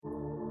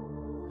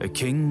A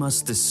king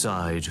must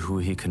decide who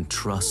he can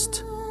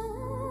trust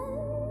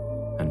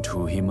and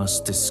who he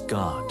must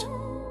discard.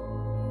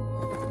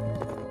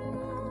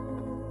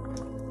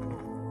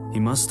 He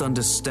must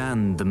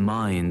understand the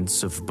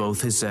minds of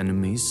both his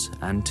enemies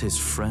and his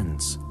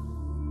friends.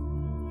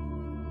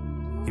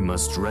 He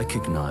must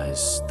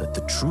recognize that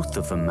the truth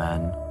of a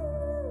man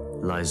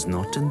lies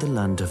not in the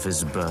land of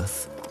his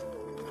birth,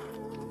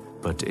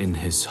 but in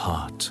his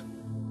heart.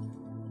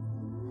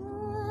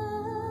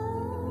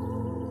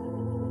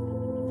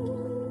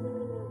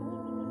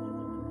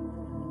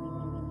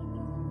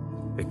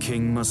 A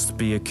king must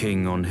be a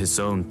king on his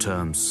own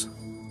terms.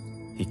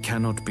 He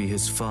cannot be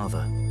his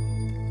father.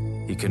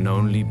 He can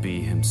only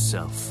be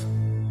himself.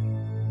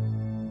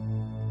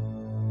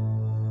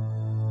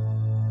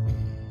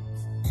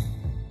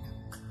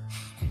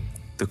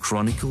 The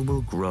chronicle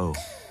will grow.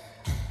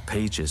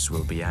 Pages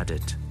will be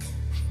added.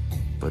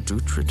 But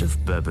Uhtred of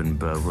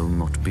Bebbanburg will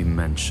not be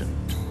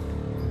mentioned.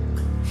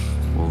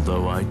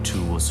 Although I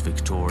too was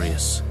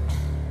victorious.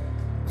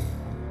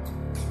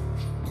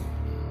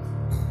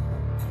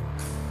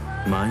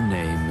 My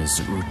name is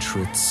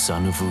Uhtred,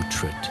 son of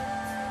Uhtred.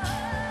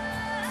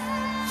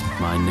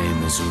 My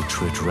name is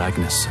Uhtred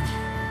Ragnarsson.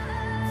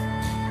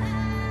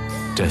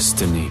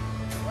 Destiny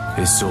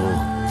is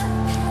all.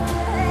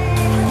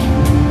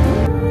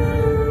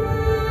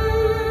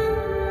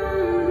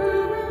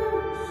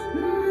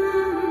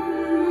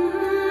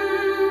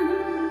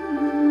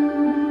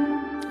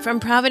 From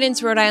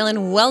Providence, Rhode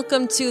Island,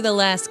 welcome to The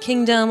Last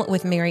Kingdom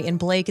with Mary and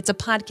Blake. It's a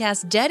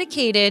podcast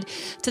dedicated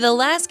to The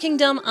Last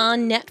Kingdom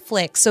on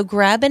Netflix. So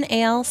grab an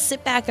ale,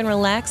 sit back and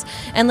relax,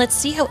 and let's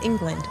see how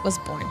England was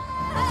born.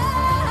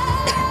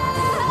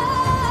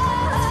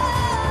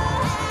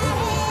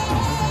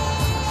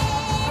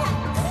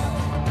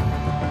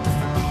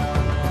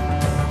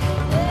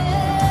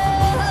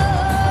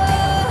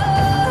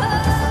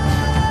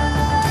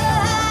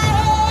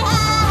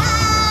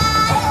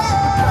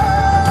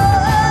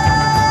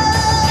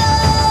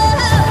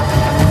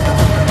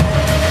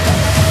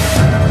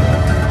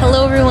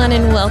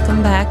 And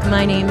welcome back.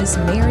 My name is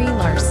Mary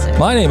Larson.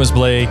 My name is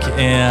Blake,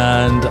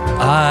 and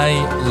I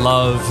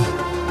love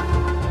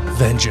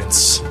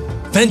vengeance.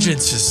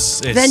 Vengeance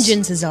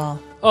is all.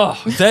 Oh,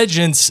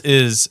 vengeance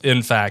is,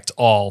 in fact,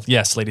 all.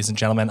 Yes, ladies and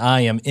gentlemen, I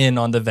am in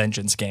on the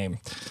vengeance game.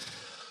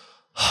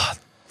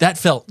 That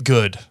felt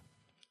good,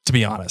 to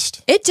be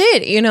honest. It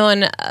did,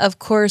 and of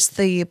course,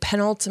 the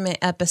penultimate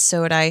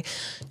episode, I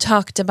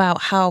talked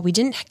about how we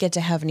didn't get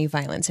to have any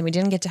violence and we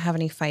didn't get to have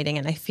any fighting,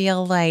 and I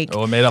feel like...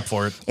 Oh, it made up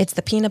for it. It's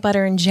the peanut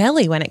butter and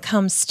jelly when it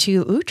comes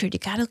to Uhtred. You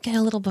got to get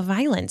a little bit of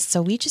violence,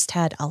 so we just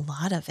had a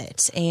lot of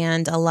it,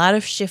 and a lot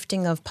of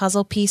shifting of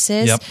puzzle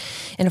pieces, Yep.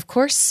 And of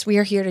course, we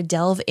are here to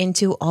delve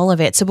into all of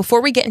it. So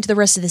before we get into the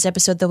rest of this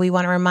episode, though, we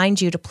want to remind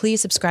you to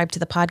please subscribe to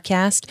the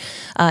podcast.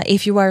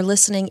 If you are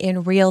listening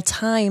in real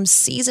time,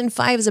 Season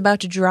 5 is about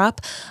to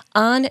drop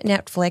on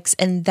Netflix.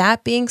 And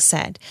that being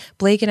said,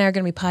 Blake and I are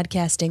going to be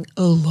podcasting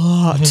a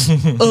lot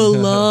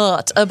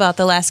about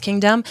The Last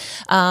Kingdom.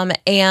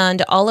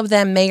 And all of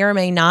them may or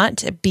may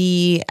not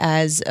be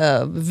as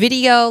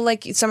video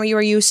like some of you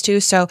are used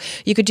to. So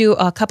you could do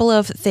a couple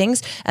of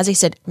things. As I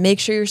said, make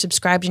sure you're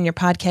subscribed in your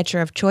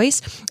podcatcher of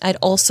choice. I'd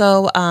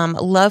also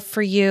love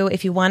for you,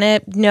 if you want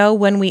to know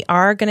when we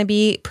are going to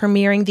be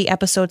premiering the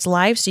episodes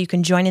live, so you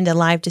can join in the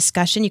live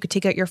discussion. You could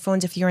take out your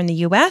phones if you're in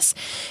the US,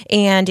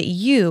 and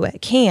you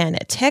can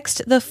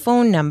text the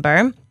phone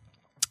number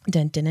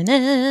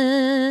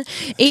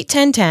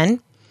 81010,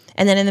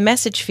 and then in the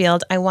message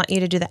field, I want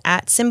you to do the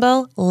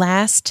 @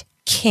 last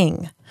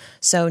king.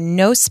 So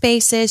no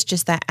spaces,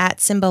 just that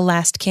 @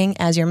 last king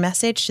as your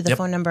message to the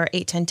phone number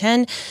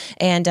 81010.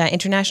 And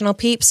international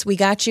peeps, we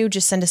got you.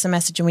 Just send us a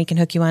message and we can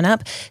hook you on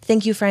up.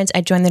 Thank you, friends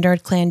at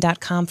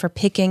jointhenerdclan.com for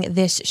picking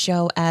this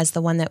show as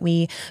the one that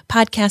we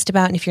podcast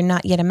about. And if you're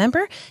not yet a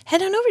member,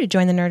 head on over to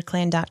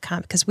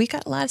jointhenerdclan.com because we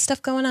got a lot of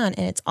stuff going on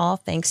and it's all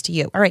thanks to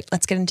you. All right,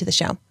 let's get into the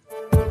show.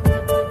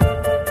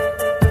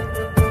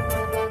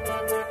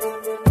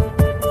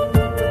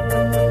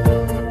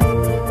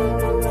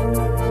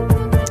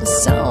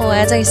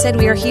 As I said,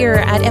 we are here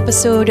at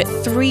episode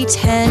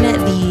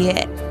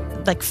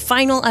 310, the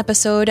final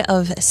episode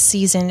of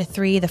season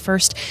 3, the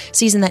first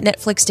season that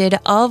Netflix did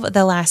of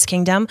The Last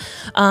Kingdom.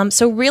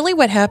 So really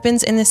what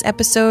happens in this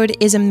episode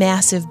is a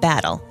massive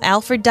battle.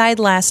 Alfred died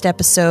last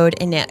episode,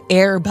 and now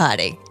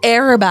everybody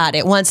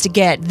wants to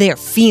get their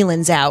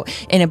feelings out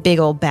in a big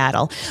old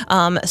battle.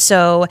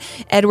 So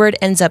Edward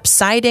ends up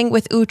siding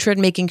with Uhtred,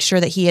 making sure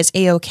that he is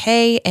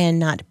A-okay and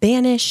not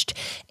banished.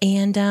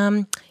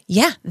 And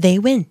they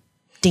win.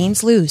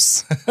 Danes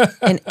lose,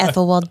 and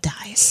Ethelwald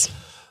dies.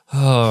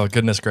 Oh,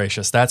 goodness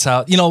gracious. That's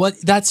how,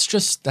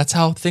 that's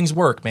how things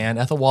work, man.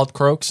 Ethelwald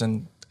croaks,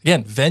 and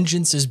again,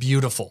 vengeance is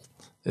beautiful.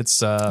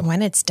 It's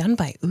when it's done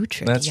by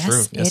Uhtred. That's yes,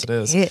 true. Yes, it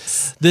is.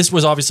 is. This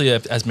was obviously,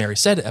 as Mary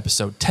said,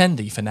 episode 10,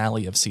 the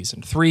finale of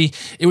season 3.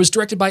 It was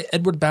directed by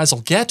Edward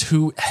Bazalgette,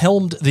 who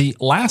helmed the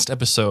last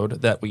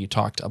episode that we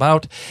talked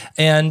about.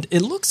 And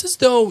it looks as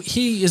though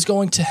he is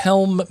going to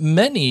helm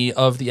many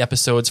of the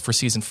episodes for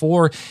season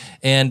 4.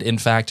 And in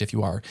fact, if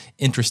you are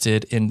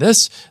interested in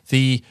this,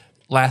 the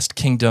Last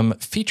Kingdom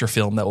feature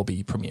film that will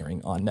be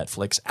premiering on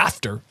Netflix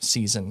after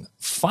season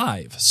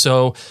 5.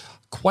 So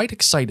quite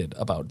excited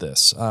about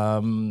this.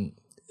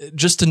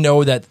 Just to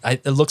know that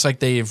it looks like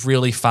they've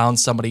really found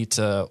somebody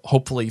to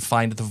hopefully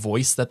find the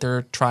voice that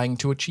they're trying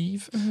to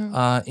achieve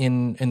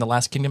in the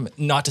Last Kingdom.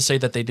 Not to say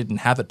that they didn't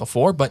have it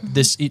before, but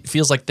it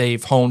feels like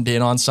they've honed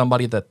in on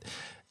somebody that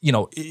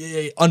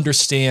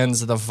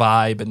understands the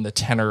vibe and the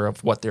tenor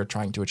of what they're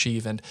trying to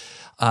achieve. And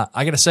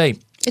I got to say,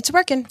 it's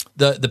working.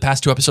 The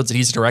past 2 episodes that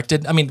he's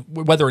directed, I mean,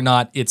 whether or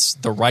not it's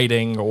the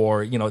writing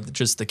or,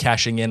 just the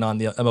cashing in on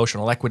the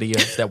emotional equity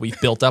that we've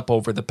built up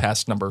over the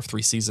past number of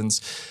 3 seasons,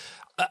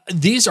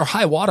 these are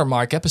high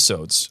watermark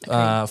episodes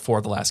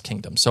for The Last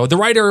Kingdom. So the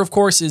writer, of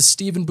course, is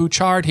Stephen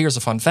Bouchard. Here's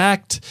a fun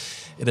fact.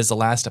 It is the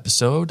last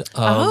episode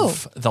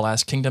of The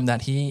Last Kingdom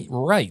that he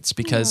writes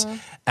because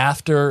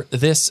after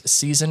this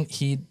season,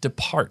 he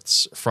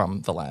departs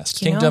from The Last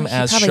Kingdom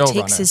as showrunner. He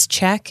probably takes his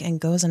check and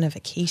goes on a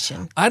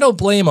vacation. I don't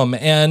blame him.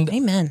 And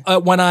Amen.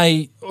 When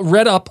I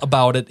read up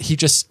about it, he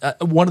just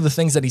one of the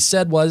things that he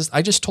said was,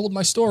 I just told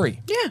my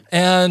story. Yeah.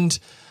 And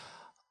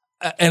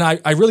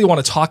I really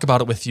want to talk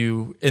about it with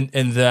you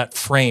in that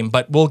frame,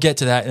 but we'll get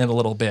to that in a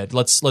little bit.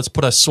 Let's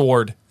put a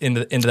sword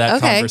into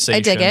that conversation. I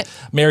dig it.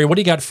 Mary, what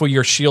do you got for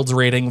your Shields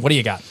rating? What do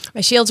you got?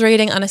 My Shields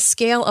rating on a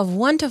scale of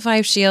 1 to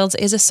 5 shields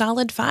is a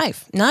solid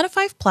 5. Not a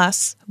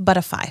 5+, but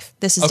a 5.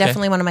 This is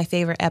definitely one of my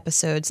favorite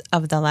episodes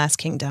of The Last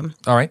Kingdom.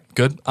 All right,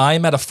 good.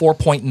 I'm at a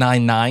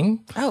 4.99.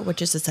 Oh,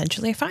 which is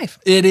essentially a 5.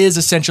 It is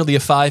essentially a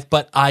 5,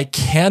 but I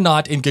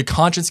cannot in good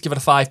conscience give it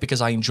a 5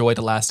 because I enjoyed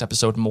the last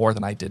episode more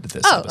than I did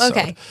this episode.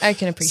 Okay. I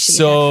can appreciate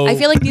So- that. I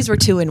feel like these were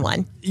 2 in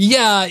 1.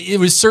 Yeah,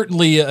 it was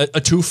certainly a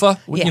twofa.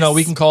 Yes.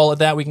 We can call it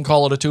that. We can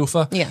call it a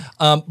twofa. Yeah.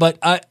 But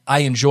I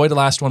enjoyed the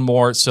last one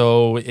more,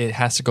 so it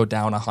has to go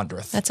down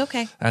 100th. That's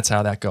okay. That's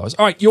how that goes.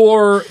 All right,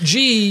 your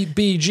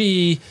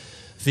GBG,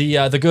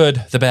 the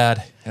good, the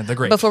bad, and the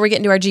great. Before we get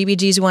into our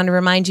GBGs, we want to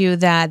remind you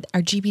that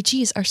our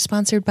GBGs are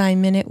sponsored by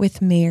Minute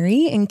with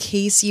Mary. In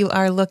case you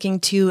are looking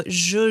to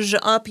zhuzh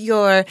up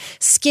your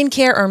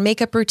skincare or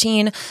makeup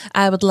routine,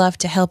 I would love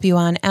to help you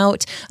on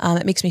out.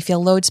 It makes me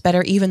feel loads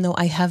better, even though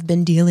I have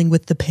been dealing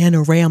with the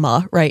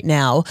panorama right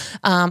now.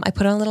 I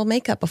put on a little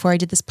makeup before I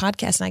did this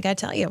podcast, and I got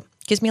to tell you,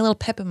 gives me a little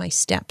pep in my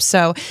step.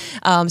 So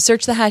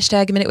search the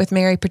hashtag Minute with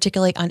Mary,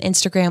 particularly on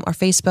Instagram or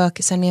Facebook.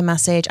 Send me a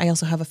message. I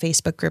also have a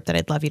Facebook group that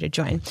I'd love you to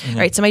join. Mm-hmm. All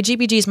right, so my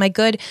GBGs, my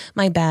good,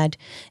 my bad,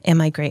 and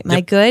my great.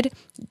 My good,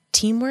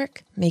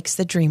 teamwork makes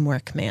the dream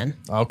work, man.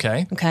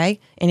 Okay.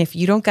 And if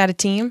you don't got a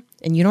team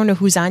and you don't know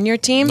who's on your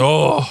team,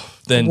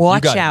 then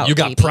watch out. You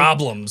got baby.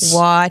 problems.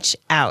 Watch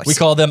out. We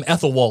call them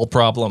Ethelwald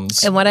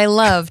problems. And what I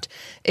loved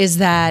is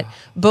that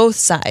both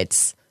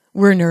sides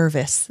were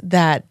nervous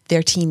that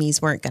their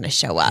teamies weren't going to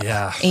show up.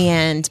 Yeah.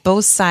 And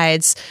both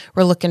sides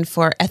were looking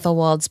for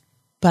Ethelwald's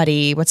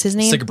buddy. What's his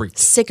name?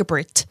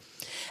 Sigebrit.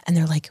 And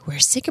they're like,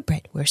 where's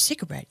Sigebrit? Where's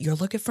Sigebrit? You're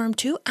looking for him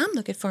too? I'm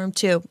looking for him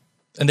too.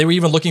 And they were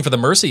even looking for the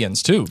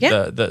Mercians too.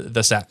 Yeah.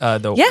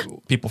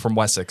 The people from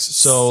Wessex.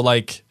 So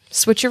like,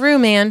 switcheroo,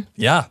 man.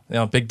 Yeah,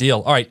 big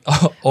deal. All right.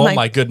 Oh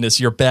my goodness,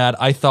 you're bad.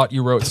 I thought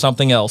you wrote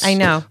something else. I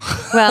know.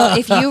 Well,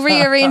 if you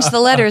rearrange the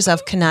letters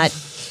of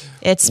Knut,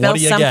 it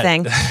spells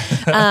something.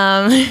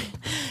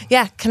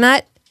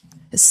 Knut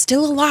is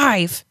still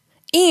alive,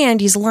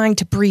 and he's lying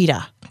to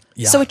Brita.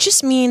 Yeah. So it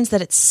just means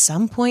that at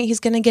some point he's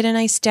going to get a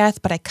nice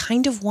death, but I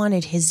kind of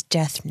wanted his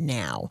death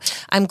now.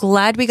 I'm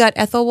glad we got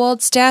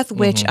Ethelwald's death,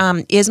 which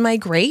is my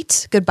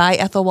great. Goodbye,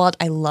 Ethelwald.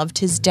 I loved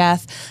his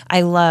death.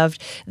 I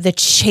loved the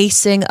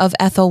chasing of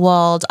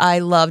Ethelwald. I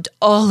loved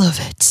all of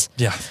it.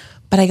 Yeah.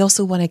 But I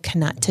also wanted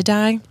Knut to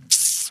die.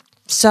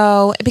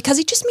 So, because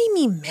he just made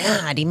me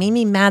mad. He made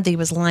me mad that he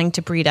was lying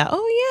to Brita.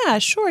 Oh, yeah,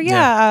 sure,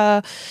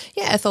 yeah.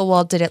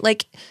 Ethelwald did it.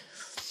 Like,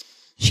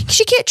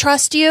 she can't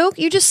trust you.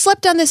 You just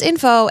slept on this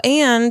info,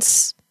 and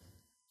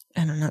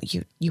I don't know,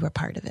 you were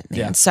part of it, man.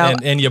 Yeah. So,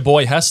 and your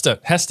boy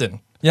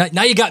Heston. Yeah,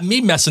 now you got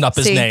me messing up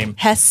his name.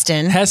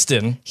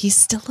 Heston. He's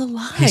still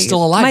alive. He's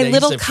My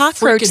little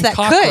cockroach that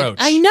could.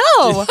 I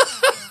know.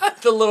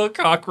 The little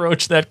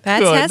cockroach that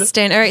That's could.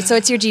 Heston. All right, so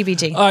it's your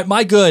GBG. All right,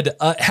 my good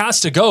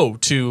has to go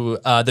to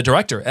the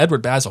director,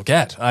 Edward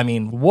Bazalgette. I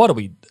mean, what do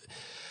we...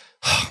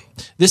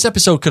 This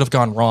episode could have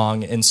gone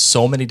wrong in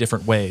so many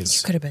different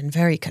ways. You could have been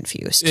very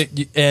confused.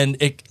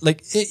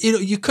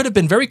 You could have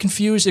been very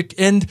confused.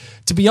 And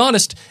to be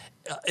honest,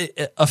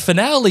 a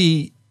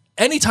finale...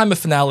 Anytime a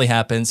finale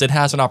happens, it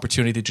has an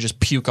opportunity to just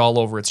puke all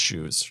over its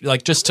shoes.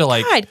 Like, just to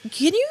like... God,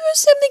 can you use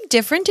something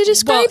different to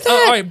describe that?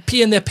 All right,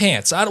 pee in their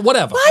pants.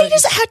 Whatever. Why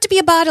does it have to be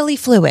a bodily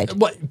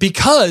fluid?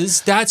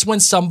 Because that's when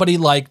somebody,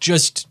 like,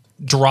 just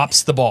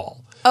drops the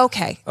ball.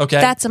 Okay.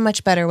 Okay. That's a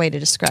much better way to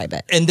describe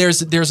it. And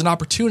there's an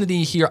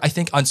opportunity here, I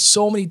think, on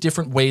so many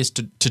different ways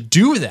to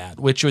do that,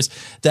 which was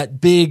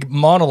that big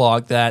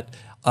monologue that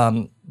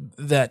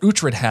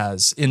Uhtred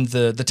has in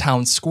the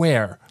town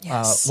square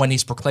when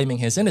he's proclaiming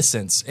his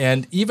innocence.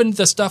 And even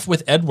the stuff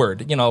with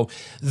Edward,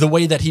 the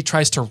way that he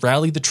tries to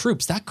rally the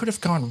troops, that could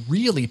have gone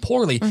really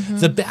poorly.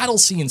 The battle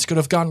scenes could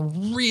have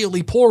gone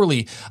really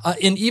poorly.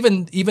 And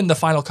even the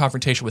final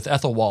confrontation with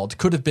Ethelwald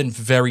could have been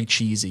very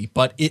cheesy,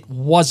 but it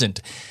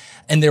wasn't.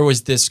 And there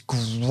was this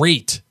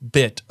great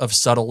bit of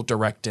subtle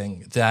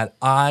directing that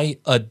I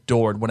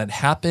adored. When it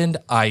happened,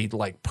 I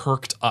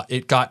perked up.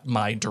 It got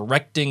my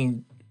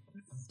directing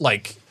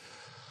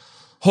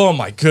oh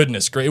my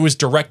goodness, great. It was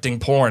directing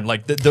porn. I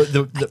don't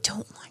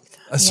like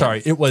that.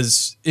 Sorry, it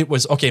was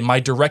okay. My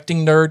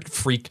directing nerd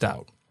freaked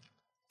out.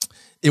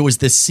 It was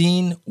this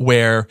scene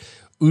where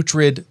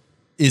Uhtred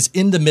is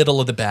in the middle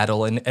of the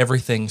battle and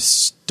everything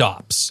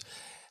stops.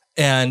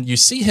 And you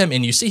see him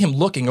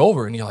looking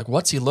over and you're like,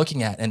 what's he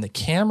looking at? And the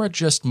camera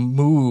just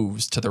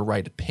moves to the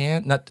right.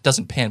 It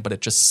doesn't pan, but it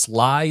just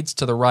slides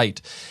to the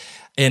right.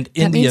 And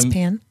that means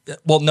pan?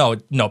 Well, no,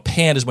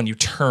 pan is when you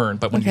turn,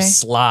 but when you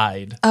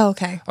slide. Oh,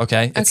 okay.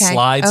 Okay. It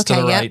slides to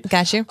the right.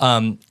 Got you.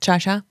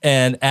 Cha-cha.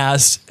 And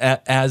as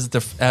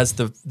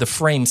the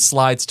frame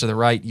slides to the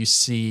right, you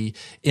see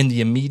in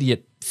the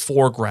immediate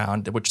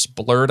foreground, which is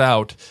blurred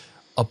out,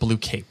 a blue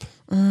cape.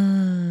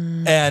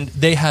 And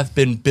they have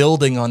been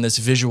building on this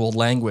visual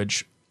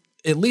language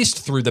at least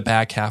through the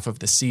back half of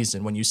the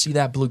season. When you see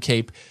that blue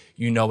cape,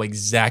 you know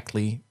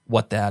exactly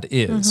what that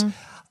is.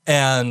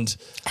 And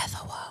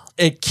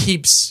it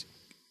keeps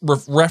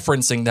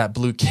referencing that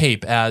blue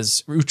cape.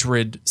 As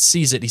Uhtred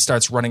sees it, he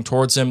starts running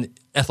towards him.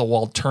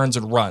 Ethelwald turns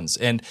and runs,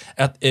 and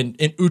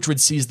Uhtred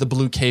sees the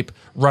blue cape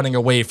running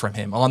away from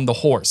him on the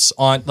horse.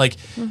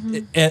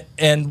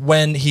 And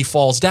when he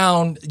falls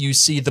down, you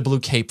see the blue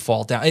cape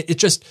fall down.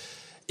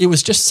 It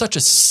was just such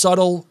a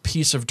subtle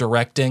piece of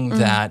directing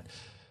that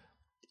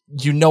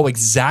you know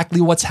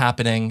exactly what's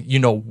happening, you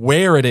know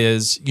where it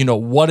is, you know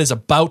what is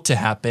about to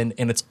happen,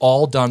 and it's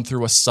all done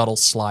through a subtle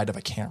slide of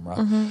a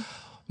camera.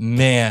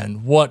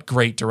 Man, what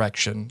great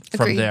direction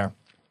from there.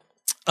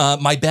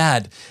 My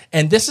bad.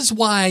 And this is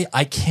why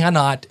I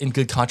cannot, in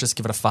good conscience,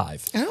 give it a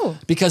 5. Oh.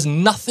 Because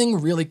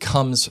nothing really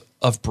comes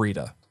of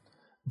Brida.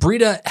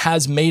 Brida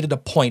has made it a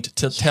point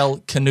to tell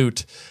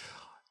Canute,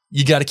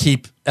 you got to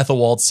keep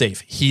Ethelwald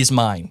safe. He's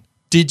mine.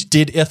 Did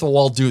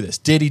Ethelwald do this?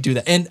 Did he do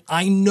that? And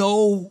I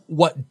know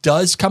what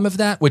does come of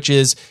that, which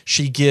is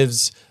she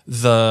gives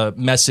the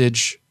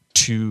message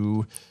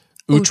to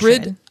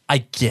Uhtred. I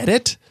get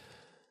it.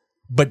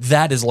 But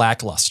that is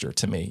lackluster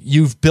to me.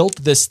 You've built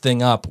this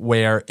thing up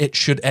where it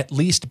should at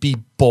least be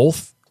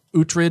both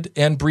Uhtred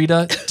and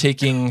Brida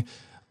taking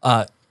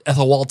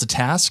Ethelwald to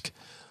task.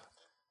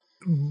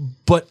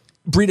 But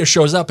Brida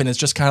shows up and it's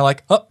just kind of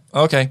like, oh,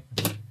 okay,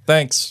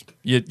 thanks.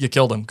 You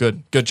killed him.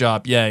 Good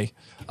job. Yay.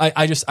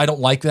 I don't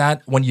like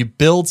that. When you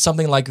build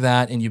something like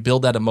that and you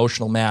build that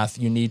emotional math,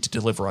 you need to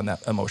deliver on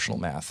that emotional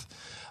math.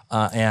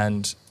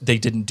 And they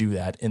didn't do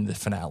that in the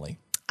finale.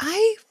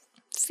 I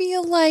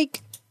feel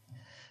like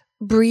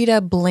Brida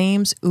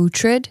blames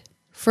Uhtred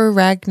for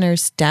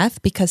Ragnar's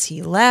death because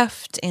he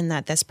left, and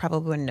that this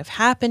probably wouldn't have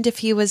happened if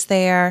he was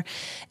there,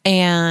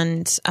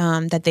 and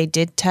that they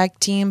did tag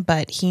team,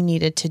 but he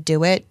needed to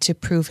do it to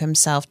prove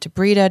himself to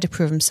Brida, to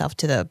prove himself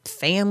to the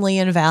family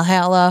in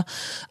Valhalla.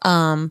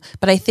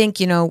 But I think,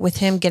 with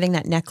him getting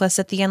that necklace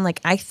at the end,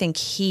 I think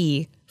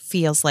he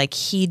feels like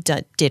he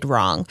did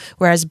wrong,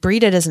 whereas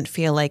Brida doesn't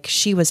feel like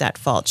she was at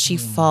fault. She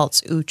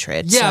faults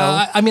Uhtred.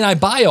 Yeah, I mean, I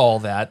buy all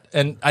that,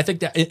 and I think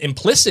that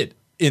implicit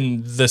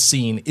in the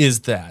scene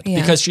is that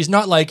because she's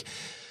not like,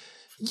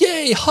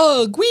 "Yay,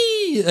 hug,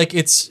 wee!"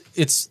 It's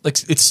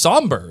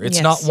somber.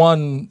 It's not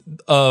one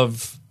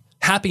of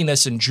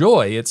happiness and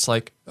joy. It's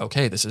like,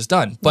 okay, this is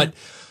done, but.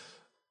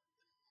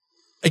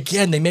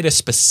 Again, they made a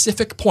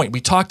specific point. We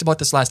talked about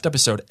this last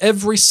episode.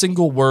 Every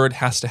single word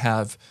has to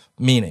have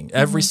meaning.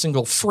 Every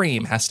single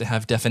frame has to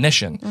have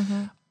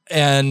definition.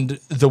 And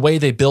the way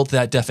they built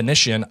that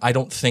definition, I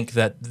don't think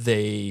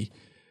they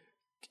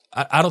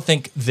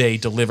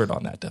delivered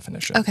on that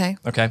definition. Okay.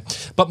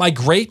 But my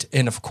great,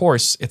 and of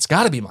course, it's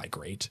got to be my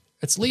great,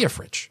 it's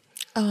Leofric.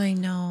 Oh, I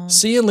know.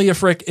 Seeing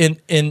Leofric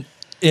in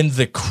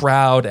the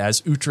crowd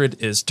as Uhtred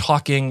is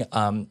talking,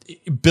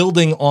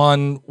 building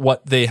on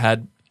what they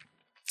had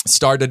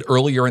started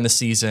earlier in the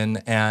season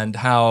and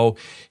how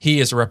he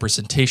is a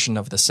representation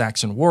of the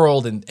Saxon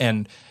world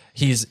and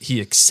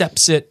he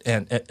accepts it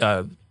and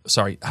how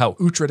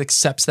Uhtred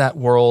accepts that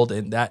world,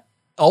 and that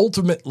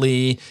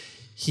ultimately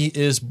he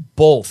is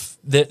both.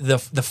 The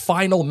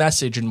final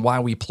message, and why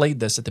we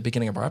played this at the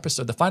beginning of our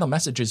episode, the final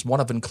message is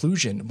one of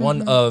inclusion,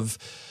 one of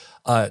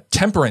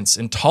temperance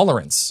and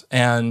tolerance,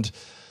 and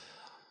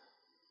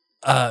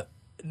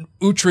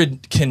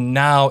Uhtred can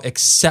now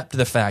accept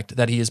the fact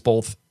that he is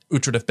both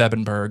Uhtred of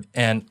Bebbanburg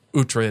and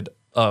Uhtred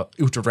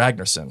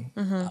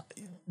Ragnarsson.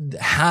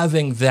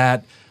 Having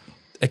that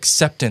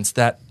acceptance,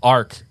 that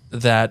arc,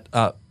 that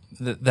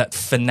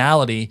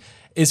finality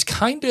is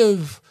kind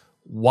of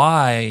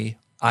why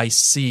I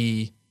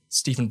see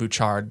Stephen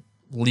Bouchard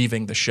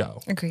leaving the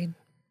show. Agreed.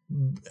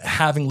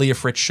 Having Leah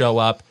Fritz show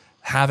up,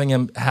 having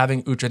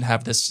Uhtred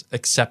have this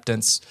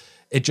acceptance,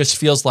 it just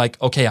feels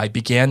like, okay, I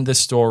began this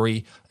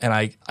story and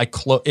I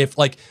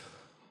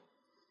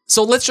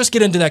so let's just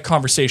get into that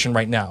conversation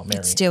right now, Mary.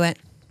 Let's do it.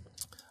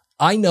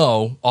 I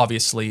know,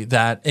 obviously,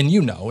 that, and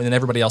you know, and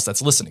everybody else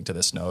that's listening to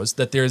this knows,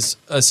 that there's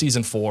a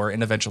season 4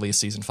 and eventually a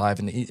season 5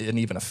 and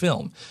even a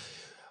film.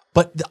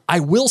 But I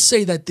will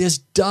say that this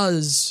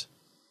does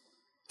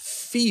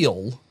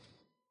feel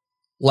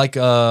like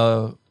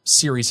a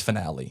series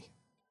finale.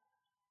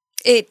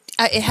 It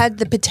has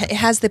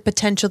the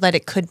potential that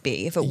it could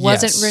be if it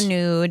wasn't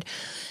renewed.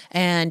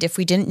 And if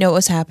we didn't know what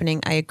was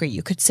happening, I agree.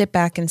 You could sit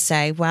back and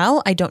say,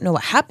 well, I don't know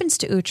what happens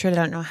to Uhtred. I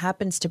don't know what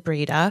happens to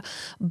Breda,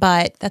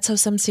 but that's how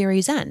some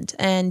series end.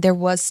 And there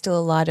was still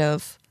a lot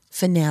of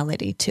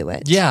finality to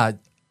it. Yeah.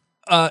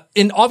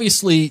 And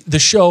obviously the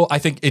show, I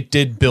think it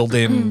did build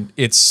in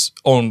its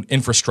own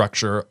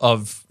infrastructure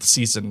of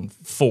season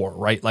 4,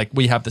 right? Like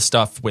we have the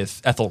stuff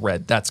with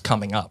Ethelred that's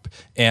coming up.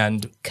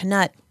 And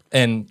Canute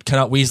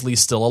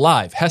Weasley's still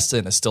alive.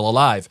 Heston is still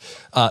alive.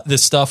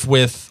 This stuff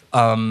with...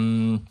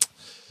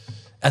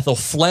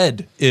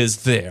 Ethelfled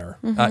is there.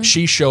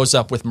 She shows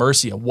up with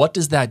Mercia. What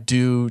does that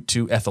do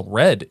to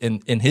Ethelred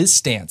in his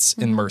stance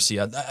in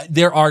Mercia?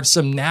 There are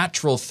some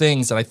natural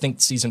things that I think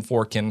season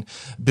 4 can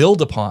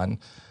build upon.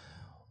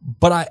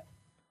 But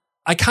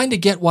I kind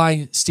of get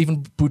why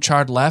Stephen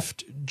Bouchard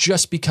left,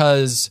 just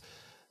because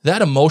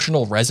that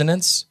emotional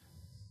resonance,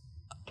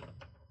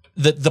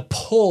 the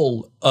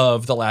pull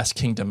of The Last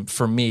Kingdom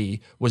for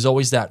me was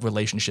always that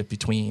relationship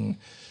between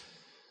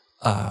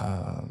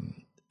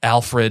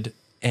Alfred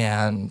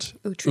and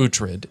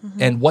Uhtred,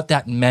 and what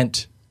that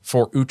meant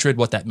for Uhtred,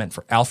 what that meant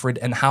for Alfred,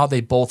 and how they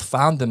both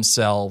found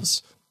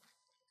themselves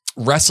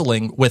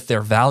wrestling with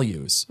their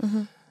values.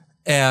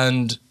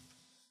 And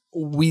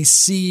we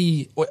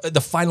see the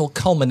final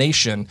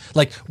culmination,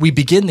 like we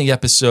begin the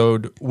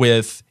episode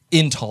with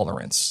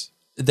intolerance,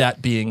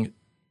 that being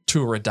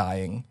Tura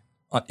dying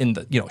in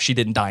the, she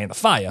didn't die in the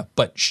fire,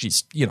 but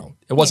she's,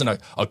 it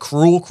wasn't a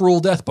cruel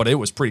death, but it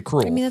was pretty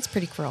cruel. I mean, that's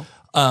pretty cruel.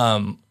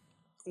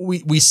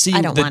 We see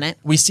I don't want it.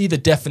 We see the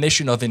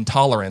definition of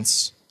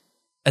intolerance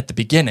at the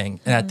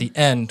beginning, and at the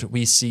end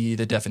we see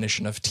the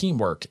definition of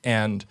teamwork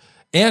and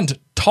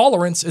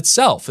tolerance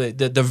itself.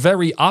 The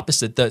very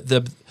opposite.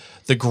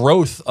 The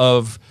growth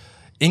of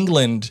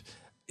England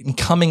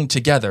coming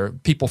together.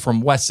 People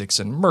from Wessex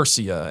and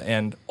Mercia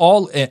and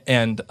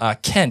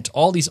Kent.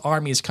 All these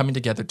armies coming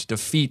together to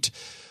defeat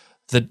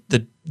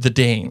the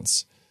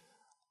Danes.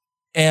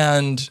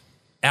 And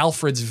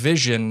Alfred's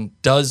vision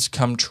does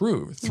come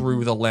true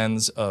through the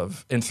lens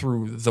of and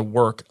through the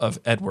work of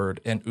Edward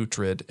and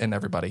Uhtred and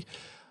everybody.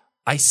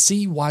 I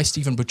see why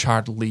Stephen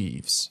Bouchard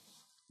leaves.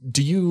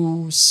 Do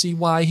you see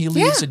why he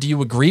leaves? Yeah. Do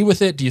you agree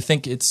with it? Do you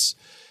think it's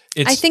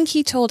I think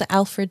he told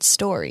Alfred's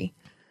story.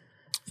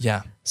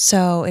 Yeah.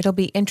 So it'll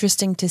be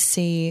interesting to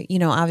see,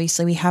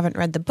 obviously we haven't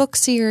read the book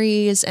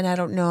series, and I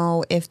don't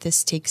know if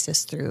this takes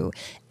us through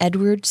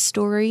Edward's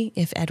story,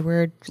 if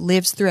Edward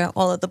lives throughout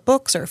all of the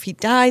books or if he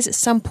dies at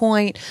some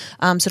point.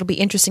 So it'll be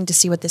interesting to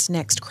see what this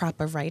next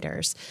crop of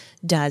writers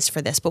does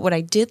for this. But what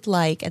I did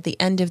like at the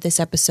end of this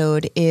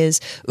episode is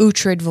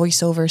Uhtred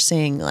voiceover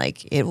saying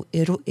like,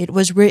 it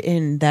was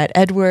written that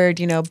Edward,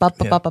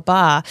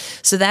 ba.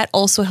 So that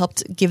also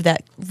helped give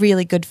that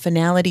really good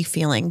finality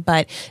feeling,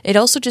 but it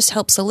also just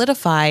helps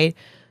solidify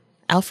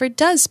Alfred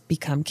does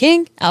become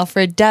king.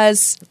 Alfred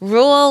does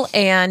rule.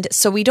 And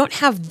so we don't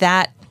have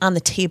that on the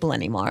table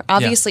anymore.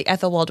 Obviously,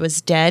 Ethelwald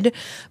was dead,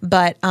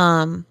 but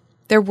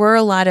there were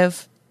a lot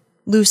of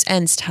loose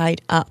ends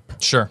tied up.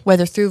 Sure.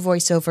 Whether through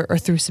voiceover or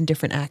through some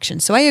different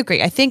actions. So I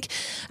agree. I think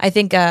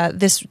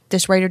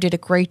this writer did a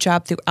great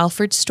job through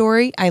Alfred's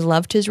story. I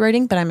loved his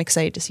writing, but I'm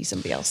excited to see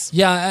somebody else.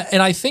 Yeah,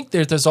 and I think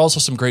there's also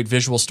some great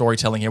visual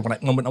storytelling here.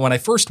 When I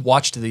first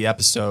watched the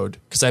episode,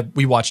 because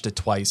we watched it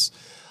twice,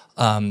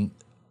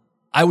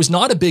 I was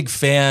not a big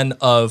fan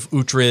of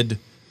Uhtred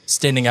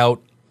standing out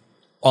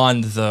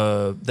on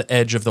the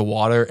edge of the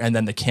water and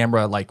then the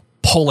camera like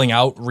pulling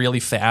out really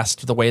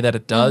fast the way that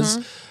it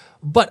does.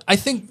 But I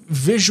think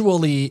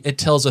visually it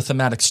tells a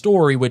thematic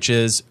story, which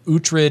is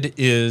Uhtred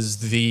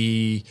is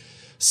the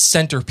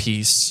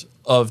centerpiece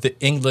of the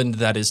England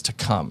that is to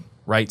come,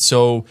 right?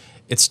 So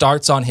it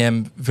starts on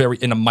him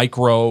in a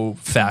micro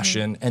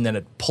fashion, and then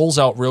it pulls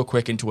out real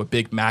quick into a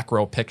big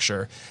macro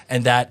picture,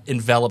 and that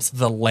envelops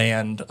the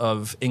land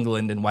of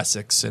England and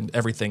Wessex and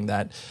everything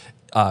that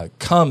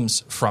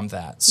comes from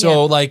that.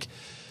 So,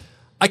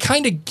 I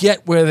kind of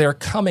get where they're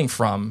coming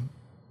from.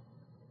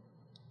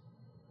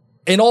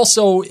 And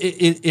also,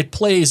 it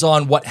plays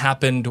on what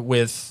happened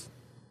with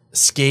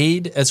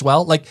Skade as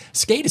well. Like,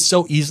 Skade is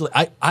so easily...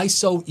 I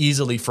so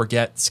easily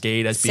forget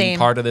Skade as being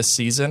part of this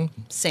season.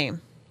 Same.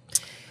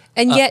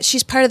 And yet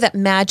she's part of that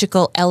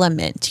magical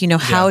element.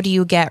 How do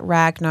you get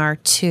Ragnar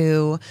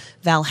to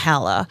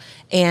Valhalla?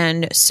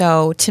 And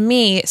so to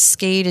me,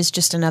 Skade is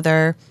just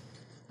another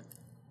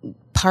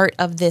part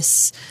of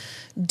this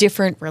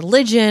different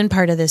religion,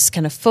 part of this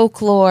kind of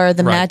folklore,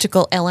 the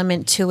magical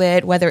element to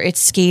it, whether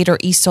it's Skade or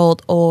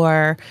Isolde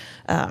or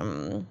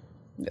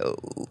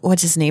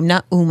what's his name?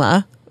 Not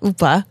Upa.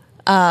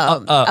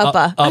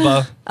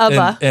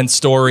 Ubba and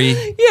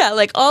Story. Yeah,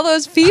 like all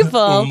those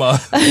people. Uma.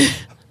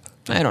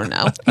 I don't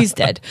know. He's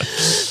dead.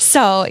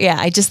 So yeah,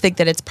 I just think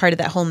that it's part of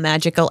that whole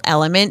magical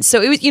element.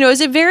 So it was, it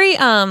was a very,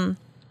 as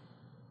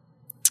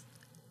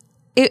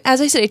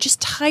I said, it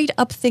just tied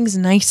up things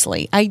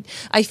nicely. I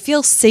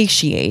feel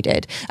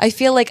satiated. I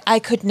feel like I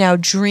could now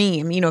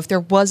dream, if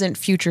there wasn't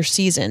future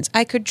seasons,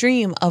 I could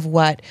dream of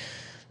what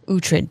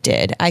Uhtred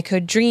did. I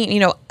could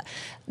dream,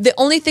 the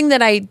only thing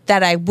that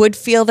I would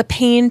feel the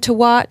pain to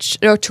watch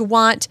or to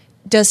want,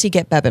 does he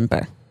get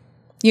Bebbanburg?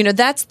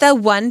 That's the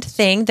one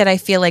thing that I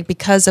feel like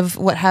because of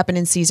what happened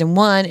in season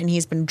 1 and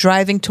he's been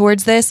driving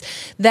towards this,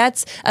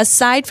 that's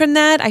aside from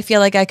that, I feel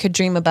like I could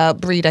dream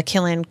about Brida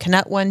killing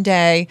Canute one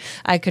day.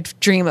 I could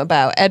dream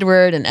about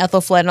Edward and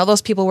Ethelflaed and all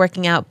those people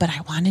working out, but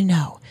I want to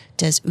know,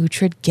 does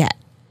Uhtred get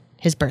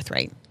his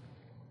birthright?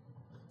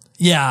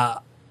 Yeah.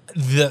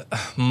 That's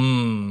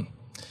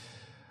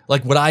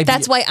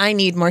why I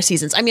need more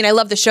seasons. I mean, I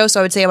love the show, so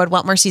I would say I would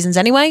want more seasons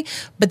anyway,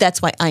 but that's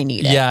why I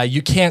need it. Yeah,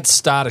 you can't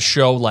start a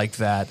show like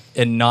that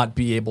and not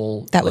be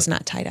able... That was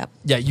not tied up.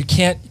 Yeah, you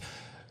can't...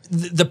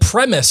 The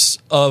premise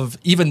of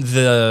even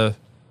the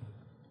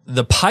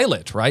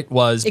pilot, right,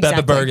 was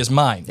exactly. Bebbanburg is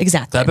mine.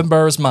 Exactly.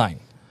 Bebbanburg is mine.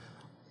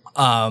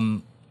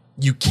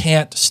 You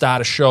can't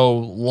start a show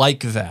like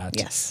that.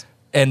 Yes.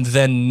 And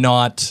then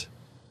not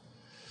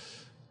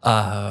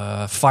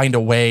find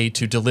a way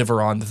to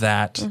deliver on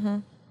that... Mm-hmm.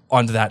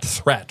 On that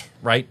threat,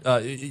 right?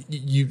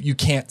 You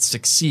can't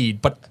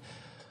succeed. But,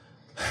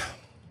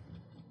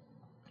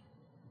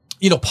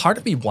 part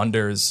of me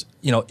wonders,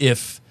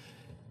 if,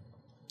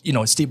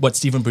 what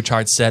Stephen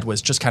Bouchard said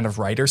was just kind of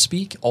writer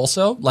speak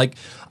also. Like,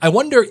 I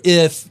wonder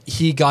if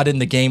he got in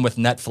the game with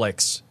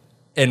Netflix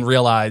and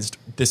realized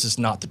this is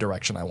not the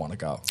direction I want to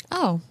go.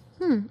 Oh,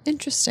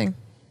 interesting.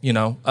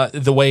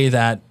 The way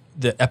that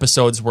the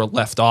episodes were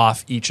left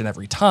off each and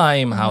every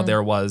time, how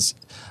there was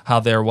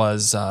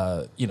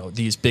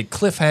these big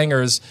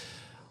cliffhangers.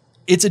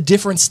 It's a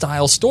different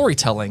style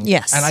storytelling.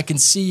 Yes. And I can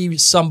see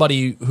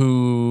somebody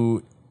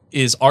who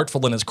is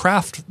artful in his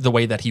craft the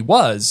way that he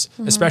was,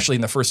 especially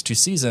in the first 2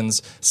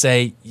 seasons,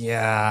 say,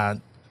 yeah,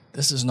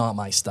 this is not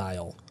my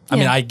style. I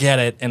mean, I get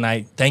it, and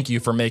I thank you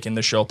for making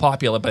the show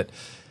popular, but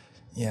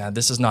yeah,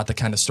 this is not the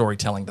kind of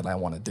storytelling that I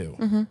want to do.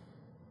 Mm-hmm.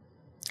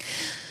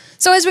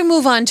 So as we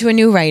move on to a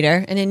new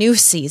writer and a new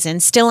season,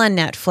 still on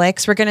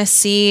Netflix, we're going to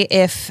see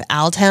if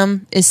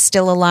Aldhelm is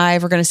still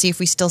alive. We're going to see if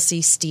we still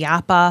see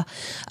Stiappa.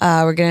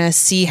 We're going to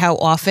see how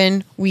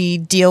often we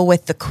deal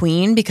with the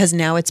Queen, because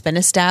now it's been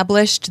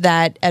established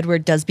that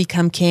Edward does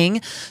become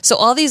king. So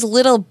all these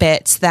little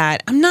bits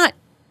that I'm not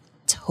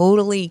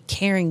totally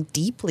caring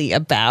deeply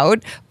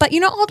about, but we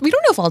don't know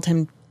if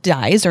Aldhelm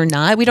dies or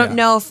not. We don't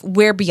know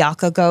where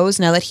Beocca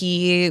goes now that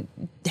he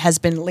has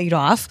been laid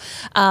off.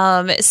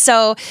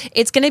 So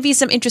it's going to be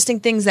some interesting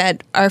things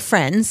that our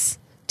friends...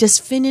 Does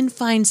Finan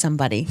find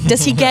somebody?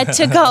 Does he get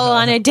to go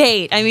on a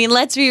date? I mean,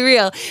 let's be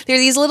real. There are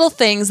these little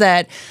things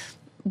that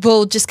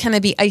will just kind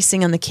of be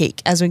icing on the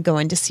cake as we go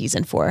into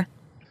season 4.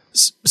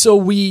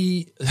 So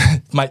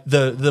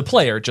the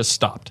player just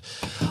stopped.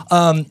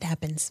 It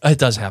happens. It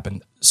does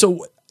happen.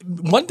 So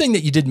one thing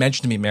that you did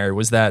mention to me, Mary,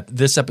 was that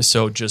this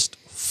episode just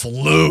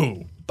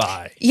flew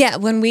by. Yeah,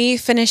 when we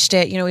finished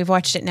it, we've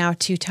watched it now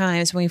 2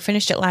 times. When we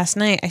finished it last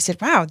night, I said,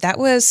 wow, that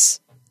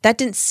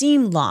didn't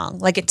seem long.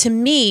 Like to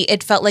me,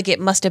 it felt like it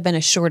must have been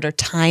a shorter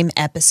time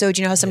episode.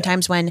 You know how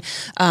sometimes when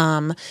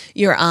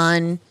you're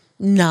on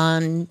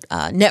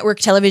non-network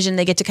television,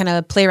 they get to kind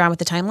of play around with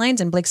the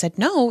timelines, and Blake said,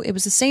 no, it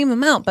was the same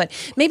amount, but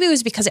maybe it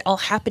was because it all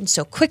happened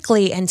so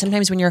quickly, and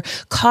sometimes when you're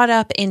caught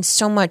up in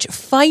so much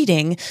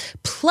fighting,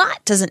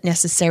 plot doesn't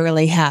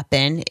necessarily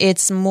happen.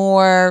 It's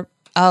more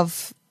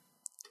of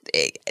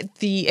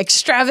the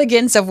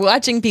extravagance of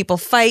watching people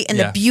fight and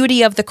the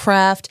beauty of the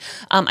craft.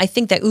 I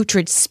think that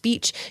Uhtred's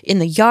speech in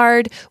the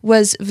yard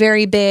was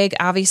very big.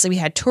 Obviously, we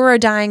had Tura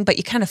dying, but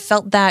you kind of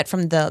felt that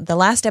from the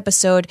last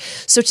episode.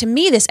 So to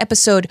me, this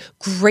episode,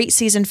 great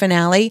season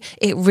finale.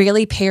 It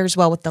really pairs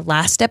well with the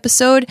last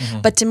episode. Mm-hmm.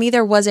 But to me,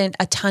 there wasn't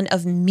a ton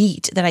of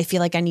meat that I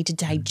feel like I need to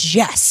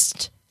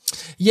digest.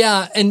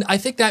 Yeah, and I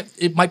think that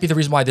it might be the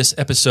reason why this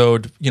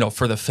episode,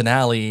 for the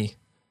finale,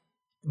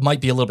 might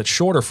be a little bit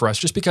shorter for us,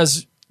 just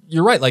because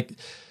you're right. Like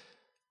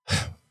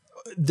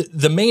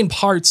the main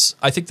parts,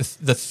 I think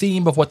the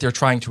theme of what they're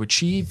trying to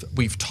achieve,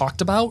 we've talked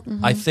about.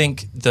 Mm-hmm. I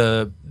think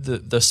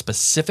the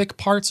specific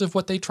parts of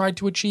what they tried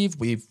to achieve,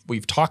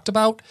 we've talked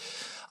about.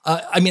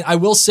 I mean, I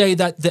will say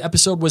that the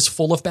episode was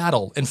full of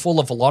battle and full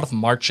of a lot of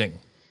marching.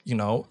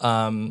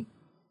 And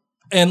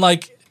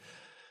like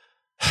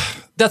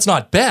that's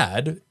not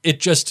bad.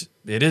 It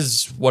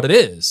is what it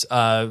is.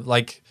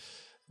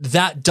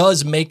 That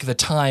does make the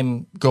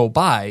time go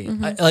by.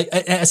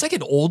 Mm-hmm. As I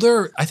get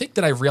older, I think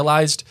that I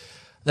realized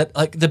that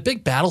the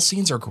big battle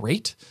scenes are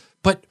great,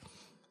 but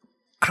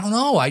I don't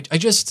know.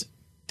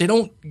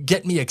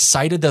 get me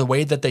excited the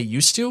way that they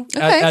used to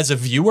Okay. as a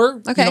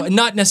viewer. Okay.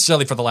 Not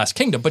necessarily for The Last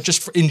Kingdom, but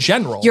just in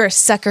general. You're a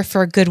sucker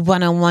for a good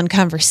one-on-one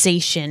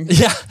conversation.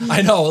 Yeah,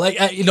 I know. Like,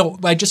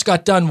 I just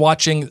got done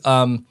watching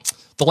The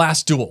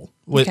Last Duel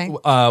with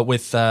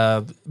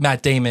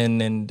Matt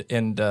Damon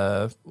and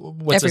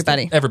what's his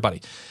name?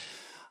 Everybody.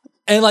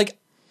 And like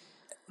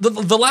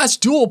the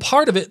last duel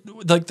part of it,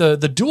 like the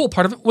duel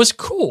part of it was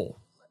cool.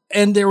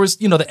 And there was,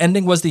 the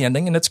ending was the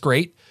ending and it's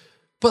great.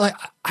 But like,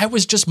 I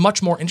was just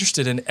much more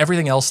interested in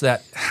everything else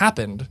that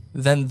happened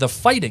than the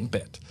fighting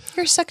bit.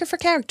 You're a sucker for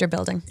character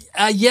building.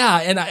 Yeah,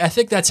 and I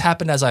think that's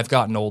happened as I've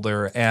gotten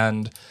older.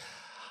 And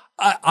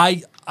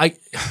I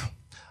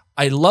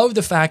love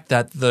the fact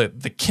that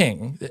the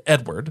king,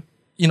 Edward,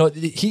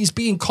 he's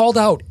being called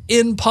out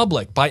in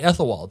public by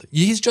Ethelwald.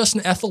 He's just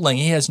an Etheling.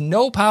 He has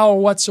no power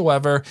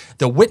whatsoever.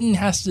 The Witten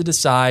has to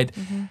decide.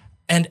 Mm-hmm.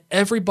 And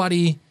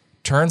everybody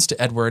turns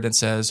to Edward and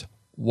says,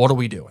 what are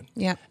we doing?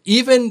 Yeah.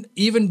 Even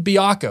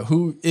Bianca,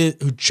 who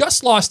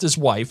just lost his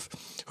wife,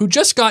 who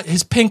just got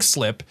his pink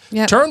slip,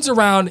 turns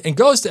around and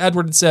goes to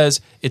Edward and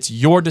says, it's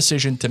your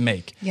decision to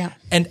make. Yeah.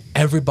 And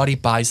everybody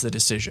buys the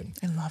decision.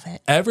 I love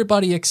it.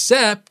 Everybody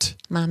except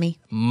Mommy.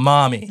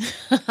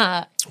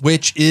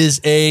 Which is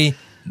a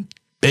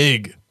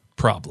big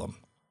problem.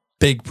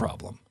 Big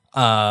problem.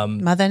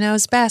 Mother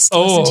knows best.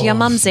 Listen to your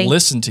mumsy.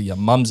 Listen to your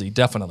mumsy,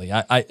 definitely.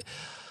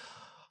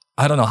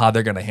 I don't know how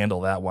they're going to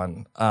handle that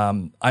one.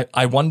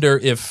 I wonder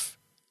if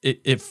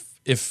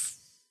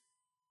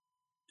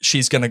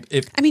she's going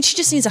to. I mean, she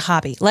just needs a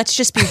hobby. Let's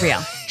just be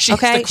real. She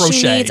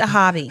needs a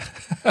hobby.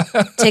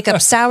 Take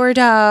up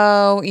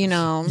sourdough.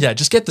 Yeah,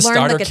 just get the learn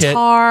starter the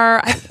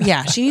guitar.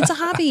 She needs a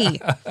hobby.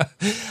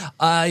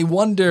 I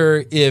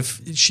wonder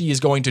if she is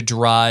going to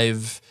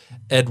drive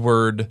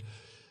Edward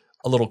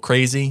a little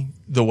crazy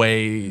the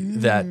way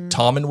that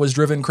Tommen was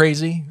driven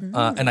crazy.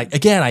 And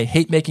I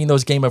hate making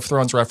those Game of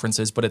Thrones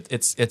references, but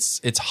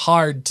it's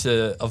hard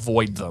to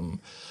avoid them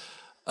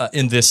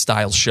in this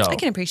style show. I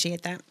can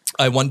appreciate that.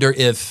 I wonder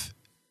if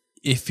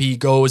he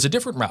goes a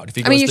different route.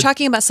 You're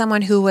talking about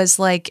someone who was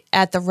like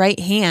at the right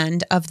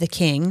hand of the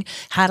king,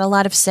 had a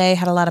lot of say,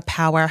 had a lot of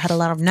power, had a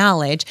lot of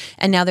knowledge,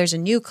 and now there's a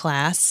new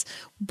class,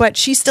 but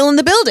she's still in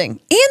the building.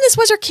 And this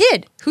was her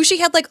kid, who she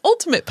had like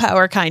ultimate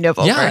power kind of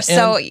over. Yeah,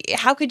 so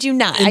how could you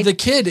not? And the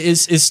kid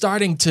is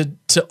starting to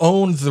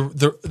own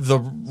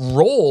the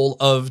role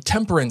of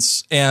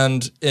temperance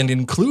and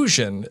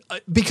inclusion,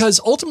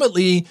 because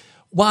ultimately,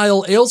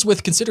 while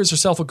Aelswith considers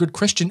herself a good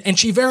Christian, and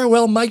she very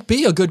well might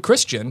be a good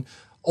Christian,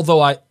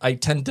 although I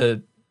tend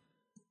to,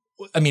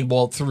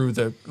 through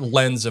the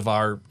lens of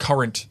our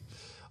current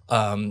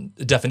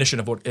definition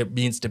of what it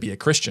means to be a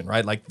Christian,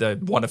 right? Like the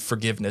one of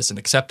forgiveness and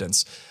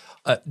acceptance.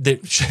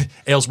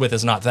 Aelswith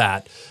is not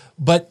that.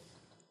 But,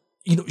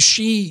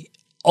 she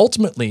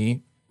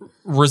ultimately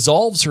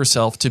resolves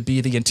herself to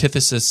be the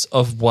antithesis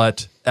of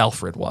what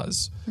Alfred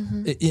was.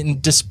 Mm-hmm.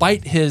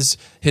 Despite his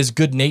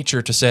good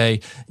nature to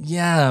say,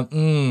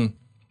 I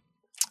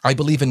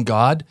believe in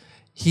God,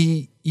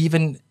 he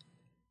even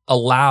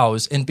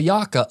allows, and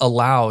Bianca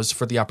allows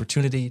for the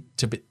opportunity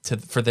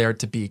for there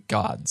to be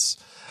gods.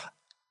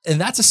 And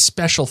that's a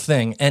special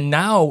thing. And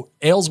now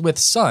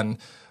Aelswith's son,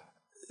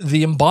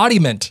 the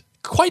embodiment,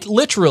 quite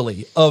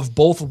literally, of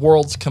both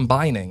worlds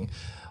combining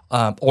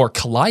or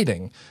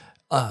colliding,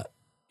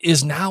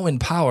 is now in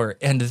power.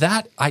 And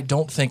that, I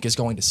don't think, is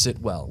going to sit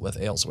well with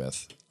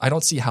Aelswith. I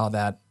don't see how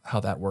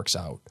that works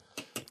out.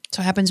 So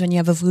what happens when you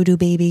have a voodoo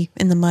baby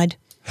in the mud.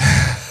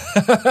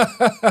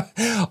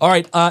 All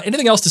right.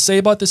 Anything else to say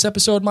about this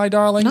episode, my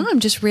darling? No, I'm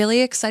just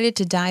really excited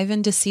to dive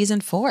into season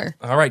 4.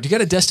 All right. You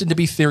got a Destined to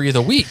Be theory of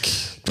the week.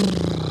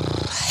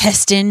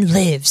 Heston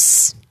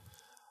lives.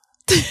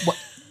 What?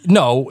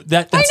 No,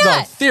 that's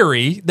not a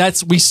theory.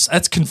 That's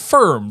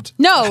confirmed.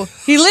 No,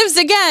 he lives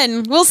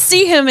again. We'll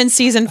see him in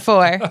season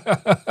 4.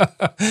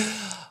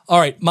 All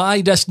right,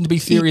 my Destined to Be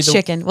theory. Eat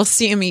chicken. We'll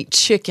see him eat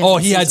chicken. Oh,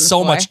 he had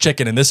so much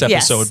chicken in this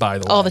episode, by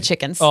the way. All the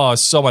chickens. Oh,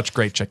 so much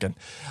great chicken.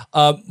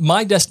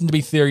 My Destined to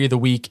Be theory of the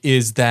week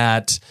is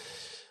that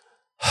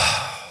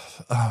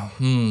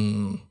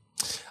I'm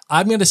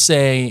going to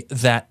say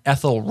that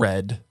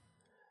Ethelred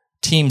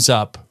teams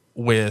up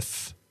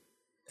with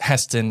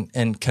Heston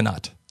and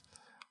Canute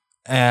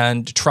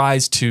and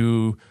tries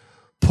to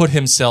put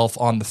himself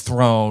on the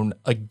throne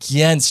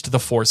against the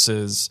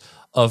forces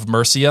of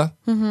Mercia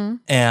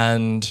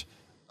and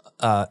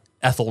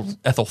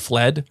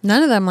Ethelfled.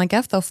 None of them like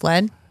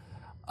Ethelfled.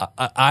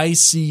 I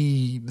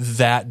see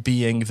that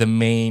being the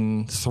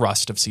main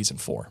thrust of season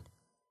 4.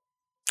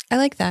 I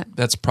like that.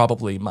 That's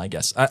probably my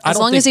guess. As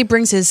long as he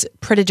brings his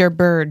predator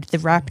bird, the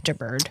raptor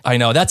bird. I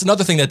know. That's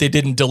another thing that they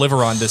didn't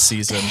deliver on this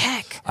season.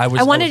 Heck. I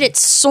wanted it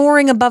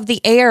soaring above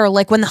the air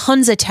like when the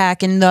Huns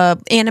attack in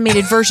the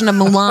animated version of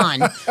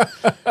Mulan.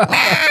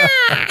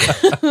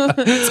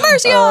 It's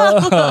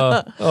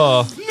Mercia!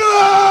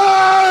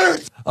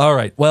 All All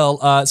right.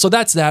 Well, so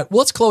that's that.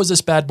 Let's close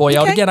this bad boy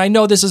out. Okay. Again, I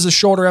know this is a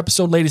shorter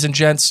episode, ladies and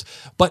gents,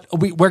 but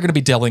we're going to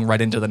be delving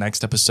right into the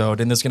next episode,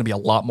 and there's going to be a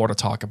lot more to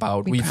talk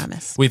about. We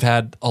promise. We've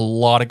had a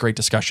lot of great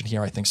discussion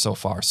here, I think, so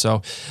far.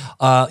 So,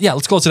 yeah,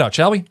 let's close it out,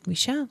 shall we? We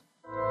shall.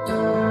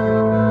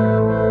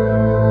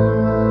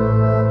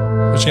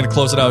 We're just going to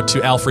close it out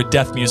to Alfred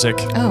death music.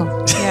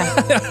 Oh,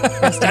 yeah.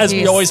 Rest in As we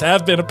peace. always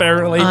have been,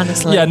 apparently.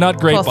 Honestly. Yeah, not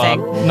great, Poor Bob.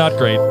 thing. Not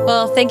great.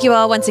 Well, thank you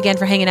all once again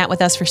for hanging out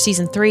with us for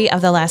season 3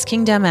 of The Last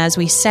Kingdom. As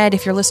we said,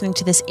 if you're listening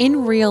to this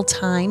in real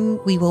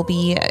time, we will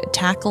be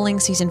tackling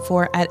season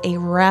 4 at a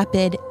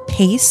rapid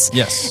pace.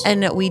 Yes.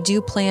 And we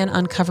do plan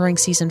on covering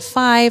season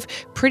 5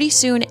 pretty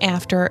soon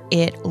after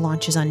it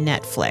launches on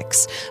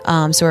Netflix.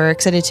 So we're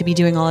excited to be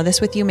doing all of this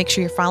with you. Make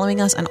sure you're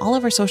following us on all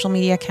of our social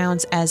media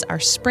accounts, as our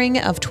spring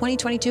of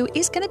 2022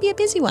 is going to be a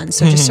busy one.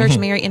 So just search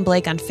Mary and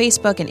Blake on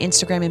Facebook and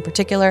Instagram in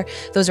particular.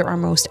 Those are our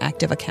most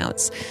active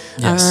accounts.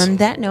 Yes. On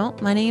that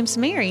note, my name's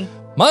Mary.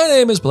 My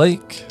name is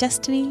Blake.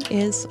 Destiny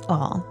is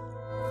all.